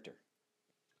Fame character.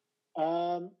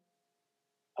 A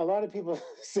lot of people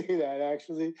say that,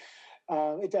 actually.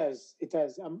 It does.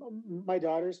 My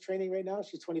daughter's training right now.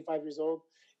 She's 25 years old,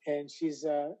 and she's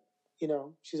a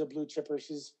blue chipper.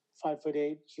 She's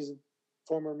 5'8". She's a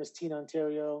former Miss Teen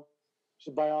Ontario.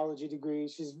 She's a biology degree.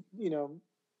 She's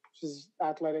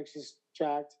athletic. She's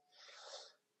jacked.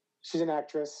 She's an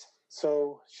actress.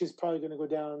 So she's probably going to go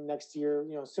down next year,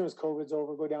 as soon as COVID's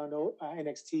over, go down to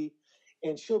NXT.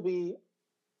 And she'll be,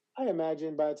 I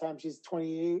imagine, by the time she's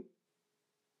 28,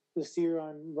 we'll see her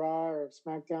on Raw or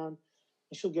SmackDown. And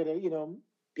she'll get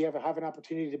have an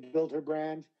opportunity to build her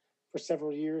brand for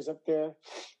several years up there.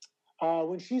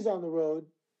 When she's on the road,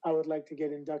 I would like to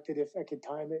get inducted if I could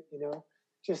time it,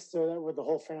 just so that where the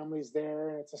whole family's there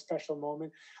and it's a special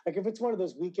moment. Like if it's one of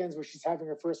those weekends where she's having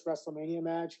her first WrestleMania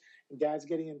match and Dad's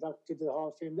getting inducted to the Hall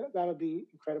of Fame, that would be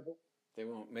incredible. They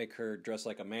won't make her dress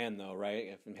like a man, though,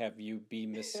 right? And have you be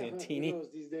Miss Santini. Who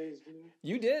knows these days,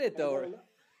 You did it, though.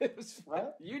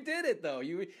 What? You did it, though.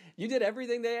 You did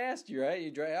everything they asked you,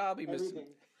 right? I'll be Miss.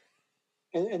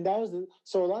 And that was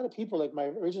so a lot of people, like my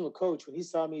original coach, when he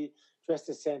saw me dressed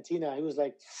as Santina, he was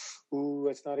like, "Ooh,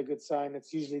 that's not a good sign.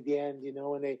 That's usually the end,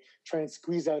 when they try and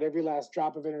squeeze out every last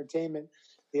drop of entertainment.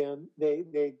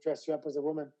 They dress you up as a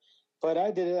woman." But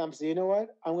I did it. I'm saying, you know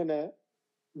what? I'm gonna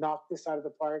knock this out of the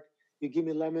park. You give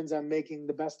me lemons, I'm making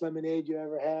the best lemonade you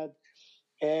ever had.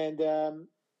 And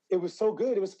it was so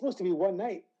good. It was supposed to be one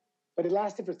night, but it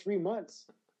lasted for 3 months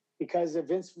because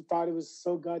Vince thought it was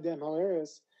so goddamn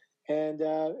hilarious. And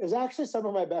it was actually some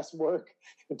of my best work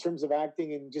in terms of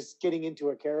acting and just getting into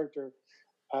a character.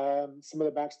 Some of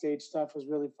the backstage stuff was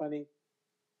really funny.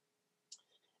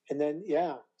 And then,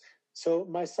 yeah. So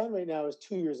my son right now is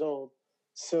 2 years old.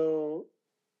 So,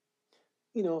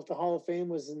 if the Hall of Fame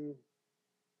was in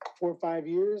 4 or 5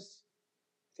 years,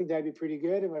 I think that'd be pretty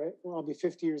good. And I'll be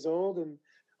 50 years old, and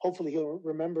hopefully he'll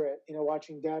remember it,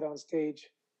 watching Dad on stage.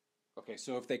 Okay,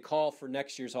 so if they call for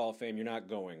next year's Hall of Fame, you're not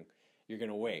going. You're going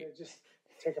to wait. Yeah, just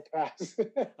take a pass.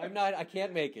 I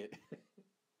can't make it.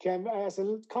 I said,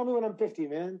 call me when I'm 50,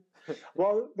 man.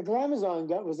 Well, the Glamazon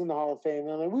was in the Hall of Fame.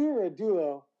 And we were a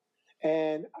duo.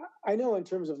 And I know in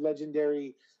terms of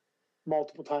legendary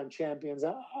multiple-time champions,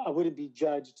 I wouldn't be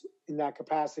judged in that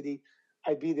capacity.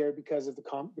 I'd be there because of the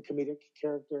comedic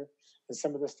character and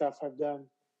some of the stuff I've done.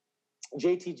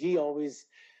 JTG always,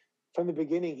 from the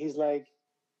beginning, he's like,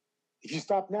 if you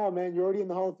stop now, man, you're already in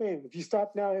the Hall of Fame. If you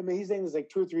stop now, I mean, he's saying this like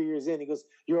 2 or 3 years in. He goes,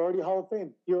 you're already Hall of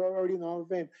Fame. You're already in the Hall of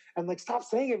Fame. I'm like, stop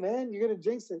saying it, man. You're going to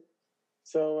jinx it.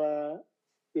 So,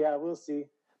 yeah, we'll see.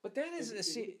 But that is,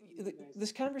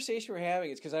 this conversation we're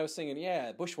having, it's because I was thinking,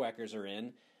 yeah, Bushwhackers are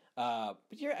in. But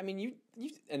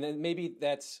and then maybe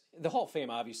that's, the Hall of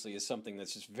Fame obviously is something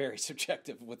that's just very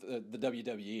subjective with the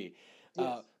WWE.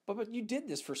 Yes. But you did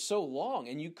this for so long,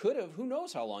 and you could have, who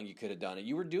knows how long you could have done it.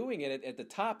 You were doing it at the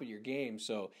top of your game,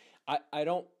 so I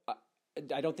don't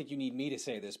think you need me to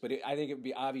say this, but I think it would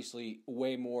be obviously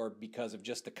way more because of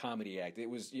just the comedy act. It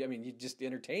was, you just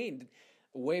entertained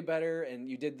way better, and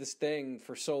you did this thing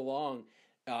for so long.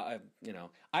 I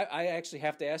actually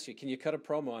have to ask you, can you cut a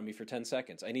promo on me for 10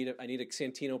 seconds? I need a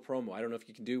Santino promo. I don't know if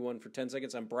you can do one for 10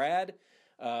 seconds. I'm Brad.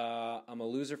 I'm a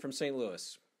loser from St.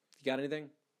 Louis. You got anything?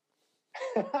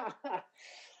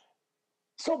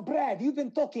 So, Brad, you've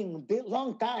been talking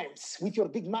long times with your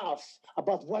big mouth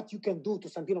about what you can do to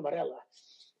Santino Marella.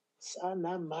 Son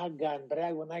of my gun,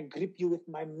 Brad, when I grip you with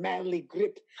my manly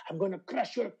grip, I'm going to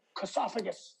crush your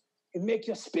esophagus and make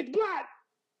you spit blood.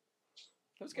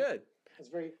 That was good. It's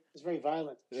very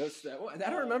violent. I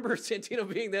don't remember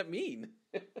Santino being that mean.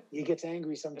 He gets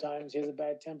angry sometimes. He has a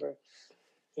bad temper.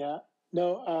 Yeah.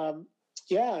 No,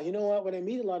 yeah, you know what? When I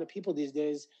meet a lot of people these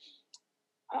days,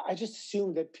 I just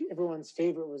assume that everyone's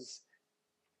favorite was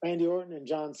Randy Orton and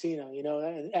John Cena,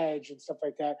 and Edge and stuff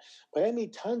like that. But I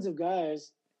meet tons of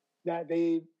guys that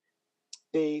they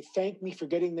thank me for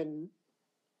getting them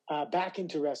back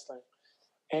into wrestling.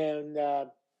 And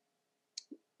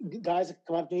guys that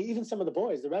come up to me, even some of the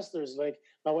boys, the wrestlers, like,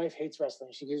 my wife hates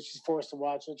wrestling. She's forced to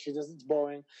watch it. She doesn't, it's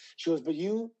boring. She goes, but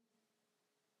you,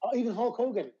 even Hulk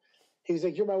Hogan, he's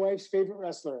like, you're my wife's favorite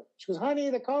wrestler. She goes, honey,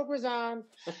 the Cobra's on.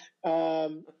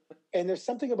 And there's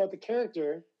something about the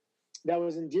character that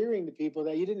was endearing to people,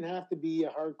 that you didn't have to be a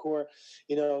hardcore,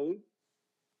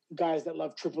 guys that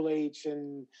love Triple H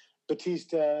and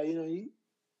Batista,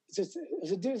 it's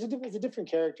a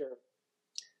different character.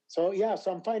 So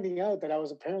I'm finding out that I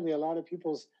was apparently a lot of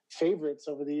people's favorites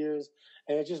over the years,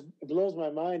 and it blows my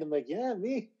mind. I'm like, yeah,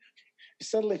 me,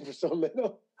 settling for so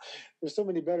little. There's so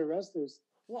many better wrestlers.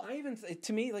 Well,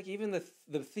 to me, like, even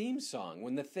the theme song,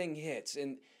 when the thing hits,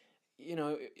 and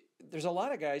there's a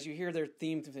lot of guys, you hear their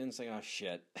theme and it's like, oh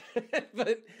shit,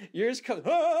 but yours comes,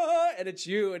 and it's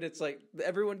you, and it's like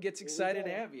everyone gets excited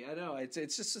and happy. I know, it's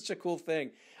just such a cool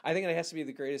thing. I think it has to be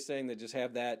the greatest thing to just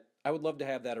have that. I would love to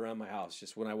have that around my house.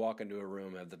 Just when I walk into a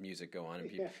room, have the music go on,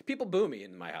 and people boo me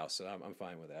in my house, so I'm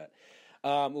fine with that.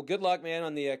 Well, good luck, man,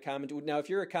 on the comment. Now, if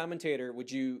you're a commentator,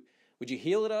 would you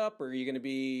heal it up, or are you going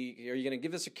to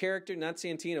give us a character, not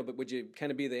Santino, but would you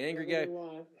kind of be the angry guy?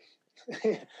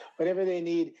 Whatever they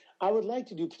need. I would like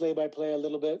to do play-by-play a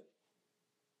little bit,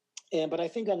 but I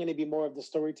think I'm going to be more of the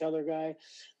storyteller guy.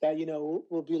 That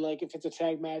will be like, if it's a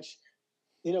tag match,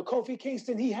 Kofi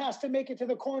Kingston, he has to make it to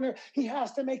the corner. He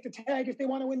has to make the tag if they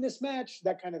want to win this match.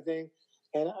 That kind of thing.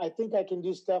 And I think I can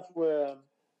do stuff where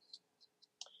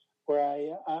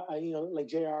I like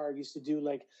JR used to do,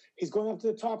 like, he's going up to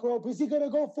the top rope. Is he going to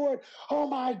go for it? Oh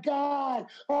my God,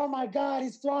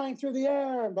 he's flying through the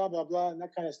air, and blah, blah, blah, and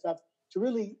that kind of stuff, to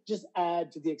really just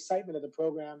add to the excitement of the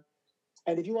program.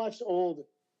 And if you watched old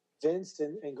Vince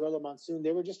and Gorilla Monsoon,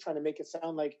 they were just trying to make it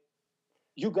sound like,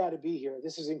 you got to be here.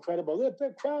 This is incredible.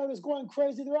 The crowd is going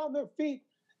crazy. They're on their feet.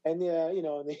 And,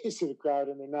 and they see the crowd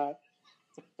and they're not.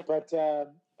 But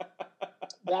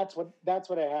that's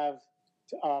what I have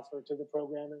to offer to the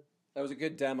programming. That was a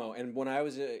good demo. And when I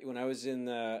was in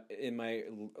my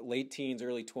late teens,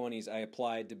 early 20s, I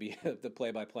applied to be the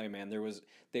play-by-play man.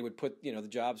 They would put, the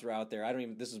jobs were out there.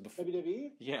 This is before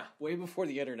WWE? Yeah, way before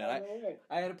the internet. Oh,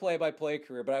 I had a play-by-play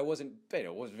career, but I wasn't,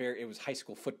 it was high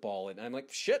school football, and I'm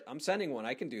like, shit, I'm sending one.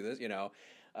 I can do this,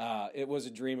 It was a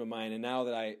dream of mine, and now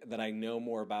that I know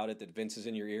more about it, that Vince is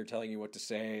in your ear telling you what to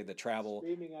say, the travel.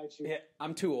 Screaming at you. Yeah,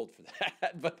 I'm too old for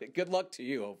that, but good luck to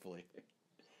you, hopefully.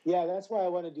 Yeah, that's why I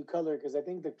want to do color, because I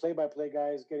think the play-by-play guy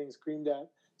is getting screamed at.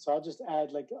 So I'll just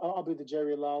add, I'll be the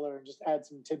Jerry Lawler and just add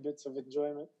some tidbits of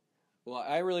enjoyment. Well,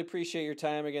 I really appreciate your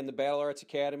time. Again, the Battle Arts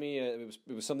Academy, it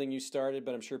was something you started,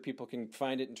 but I'm sure people can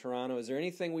find it in Toronto. Is there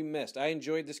anything we missed? I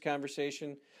enjoyed this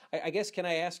conversation. I guess, can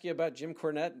I ask you about Jim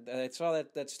Cornette? I saw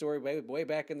that story way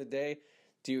back in the day.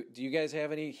 Do you guys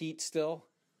have any heat still?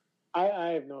 I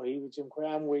have no heat with Jim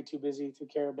Cornette. I'm way too busy to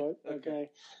care about. Okay.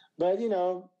 But,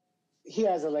 he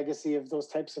has a legacy of those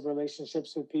types of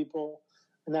relationships with people,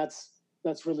 and that's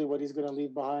really what he's going to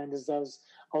leave behind, is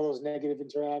all those negative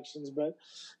interactions. But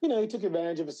he took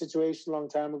advantage of a situation a long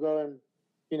time ago,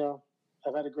 and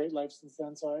I've had a great life since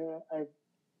then, so I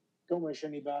don't wish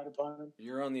any bad upon him.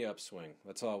 You're on the upswing.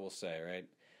 That's all we'll say, right?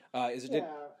 Yeah.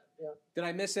 Did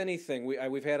I miss anything?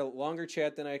 We've had a longer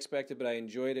chat than I expected, but I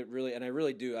enjoyed it really, and I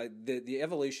really do. The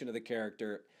evolution of the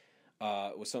character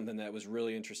was something that was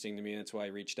really interesting to me, and that's why I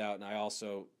reached out. And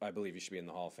I believe you should be in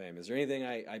the Hall of Fame. Is there anything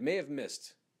I may have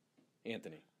missed,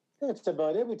 Anthony? That's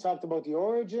about it. We talked about the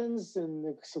origins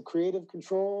and some creative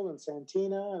control and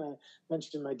Santina, and I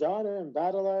mentioned my daughter and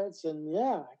Battle Arts, and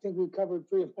I think we covered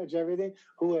pretty much everything.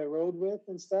 Who I rode with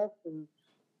and stuff, and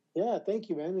thank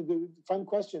you, man. Good, fun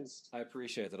questions. I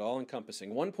appreciate that. All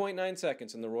encompassing. 1.9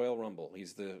 seconds in the Royal Rumble.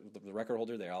 He's the record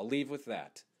holder there. I'll leave with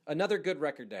that. Another good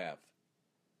record to have.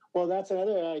 Well, that's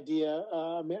another idea.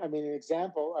 An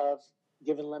example of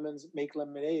giving lemons make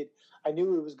lemonade. I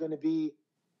knew it was going to be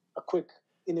a quick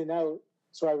in and out,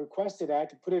 so I had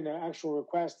to put in an actual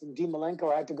request, and Dean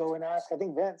Malenko had to go and ask, I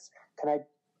think, Vince, can I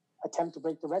attempt to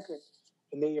break the record?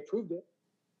 And they approved it.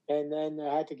 And then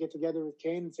I had to get together with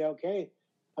Kane and say, okay,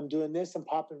 I'm doing this, I'm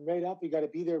popping right up. You got to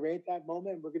be there right at that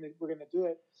moment. We're gonna do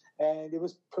it. And it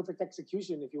was perfect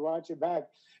execution if you watch it back.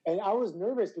 And I was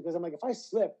nervous because I'm like, if I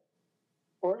slip,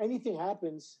 or anything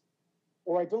happens,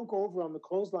 or I don't go over on the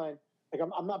clothesline, like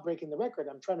I'm not breaking the record.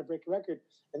 I'm trying to break a record.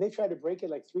 And they tried to break it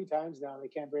like 3 times now, and they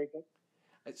can't break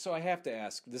it. So I have to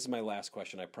ask, this is my last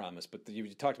question, I promise, but you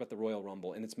talked about the Royal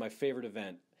Rumble, and it's my favorite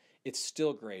event. it's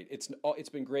still great. It's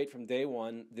been great from day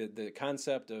one. The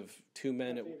concept of two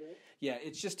men, yeah,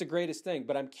 it's just the greatest thing.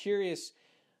 But I'm curious.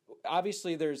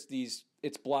 Obviously,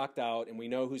 it's blocked out, and we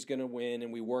know who's going to win,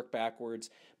 and we work backwards.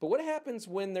 But what happens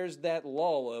when there's that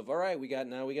lull of, all right, we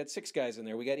got 6 guys in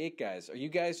there, we got 8 guys. Are you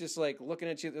guys just like looking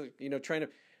at you, trying to?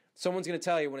 Someone's going to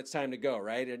tell you when it's time to go,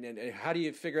 right? And how do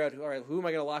you figure out, all right, who am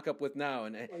I going to lock up with now?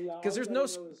 And because there's no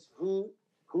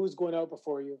who's going out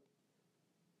before you.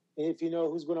 And if you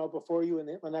know who's going out before you, and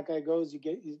when that guy goes, you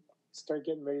start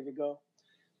getting ready to go.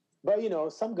 But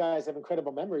some guys have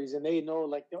incredible memories, and they know,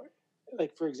 like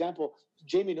for example,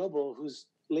 Jamie Noble, who's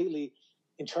lately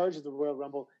in charge of the Royal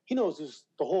Rumble, he knows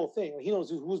the whole thing. He knows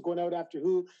who's going out after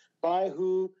who, by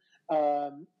who.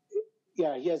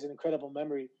 Yeah, he has an incredible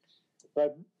memory.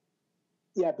 But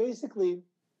yeah, basically,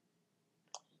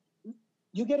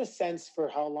 you get a sense for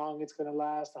how long it's going to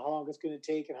last, how long it's going to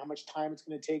take, and how much time it's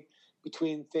going to take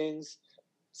between things.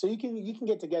 So you can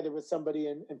get together with somebody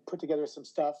and put together some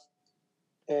stuff,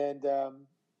 and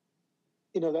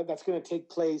that's going to take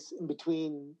place in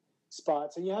between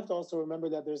spots. And you have to also remember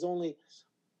that there's only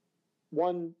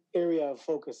one area of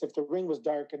focus. If the ring was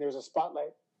dark and there's a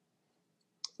spotlight,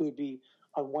 it would be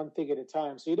on one thing at a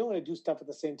time. So you don't want to do stuff at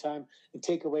the same time and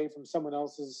take away from someone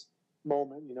else's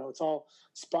moment. It's all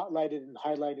spotlighted and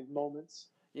highlighted moments.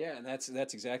 Yeah, and that's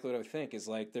exactly what I think. Is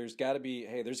like there's got to be,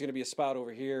 hey, there's going to be a spot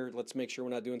over here. Let's make sure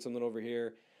we're not doing something over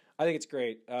here. I think it's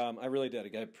great. I really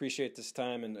did. I appreciate this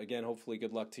time, and again, hopefully,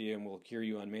 good luck to you, and we'll hear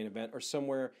you on Main Event or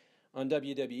somewhere on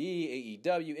WWE,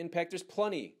 AEW, Impact. There's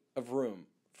plenty of room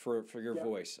for your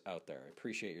voice out there. I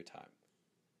appreciate your time.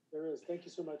 There is. Thank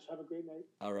you so much. Have a great night.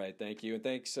 All right, thank you. And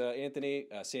thanks, Anthony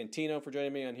Santino, for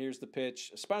joining me on Here's the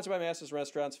Pitch. Sponsored by Masses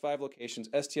Restaurants, 5 locations.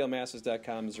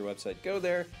 STLmasses.com is their website. Go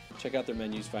there, check out their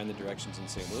menus, find the directions in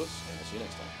St. Louis, and we'll see you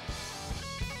next time.